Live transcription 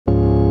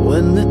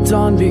When the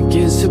dawn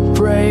begins to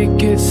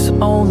break, it's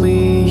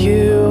only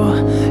you.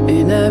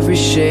 In every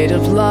shade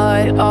of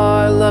light,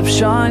 our love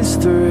shines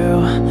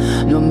through.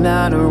 No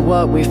matter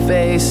what we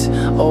face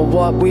or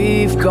what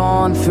we've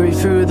gone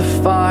through the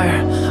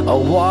fire,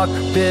 I'll walk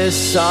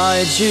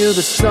beside you.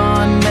 The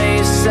sun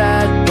may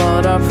set,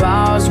 but our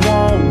vows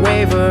won't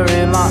waver.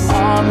 In my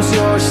arms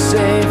you're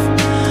safe,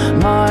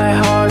 my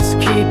heart's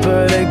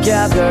keeper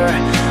together.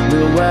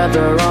 We'll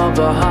weather all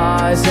the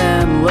highs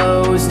and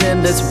lows.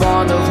 In this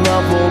bond of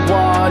love, we'll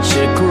watch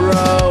it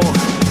grow.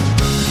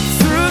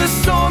 Through the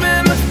storm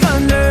and the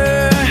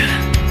thunder,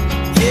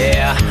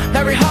 yeah,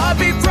 every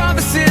heartbeat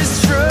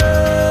promises true.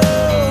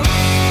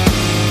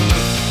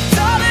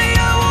 Darling,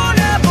 I won't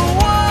ever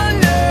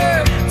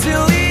wonder,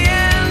 till the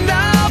end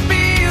I'll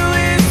be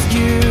with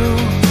you.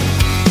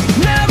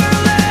 Never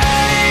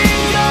letting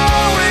go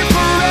and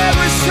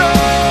forever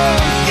sure.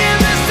 In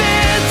this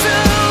into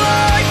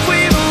life we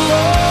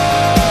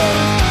belong.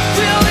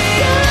 Till the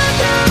end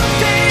of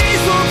days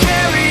we'll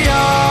carry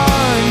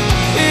on.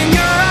 In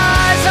your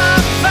eyes I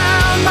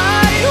found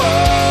my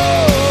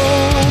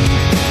home.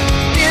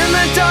 In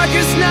the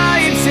darkest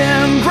nights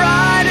and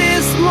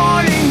brightest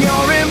morning,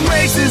 your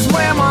embrace is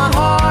where my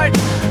heart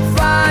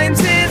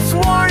finds its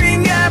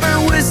warning. Ever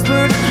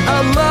whispered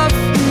a love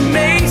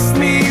makes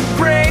me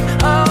break.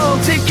 All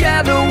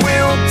together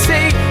we'll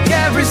take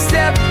every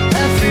step,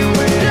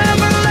 everywhere.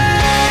 Never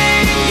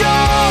letting go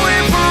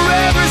and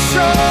forever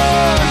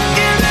sure.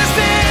 In this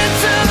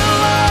into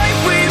life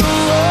we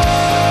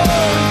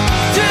belong.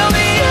 Till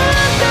the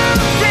end of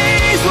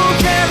days we'll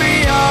carry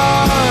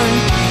on.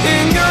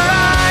 In your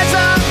eyes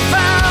I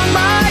found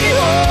my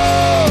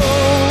home.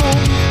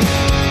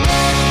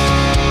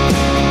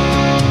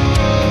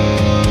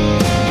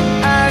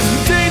 As we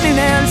take in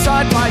hand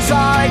side by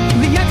side,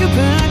 the echo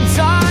good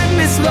time,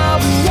 this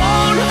love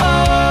won't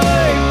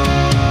hide.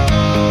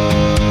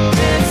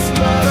 It's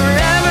love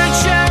forever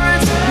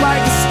cherished,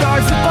 like the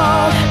stars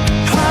above.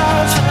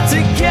 Crouch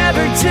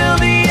together till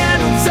the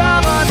end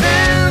of our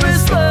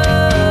endless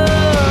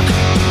love.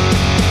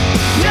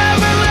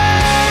 Never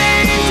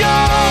letting go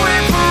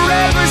and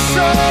forever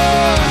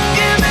sure.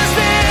 In this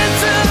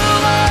into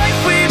life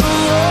we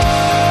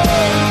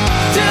belong.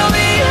 Till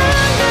the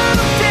end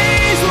of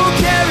days we'll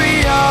carry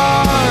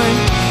on.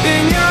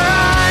 In your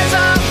eyes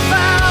I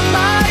found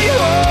my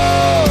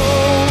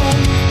home.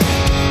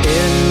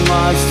 In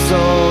my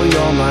soul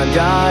you're my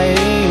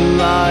guiding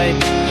light.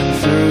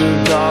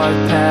 Through dark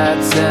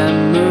paths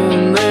and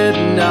moonlit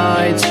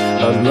nights,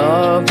 a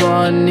love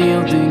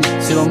unyielding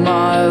till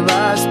my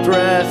last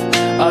breath.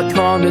 I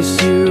promise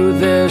you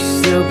there's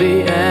still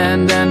the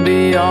end and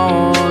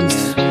beyond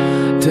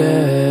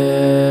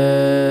death.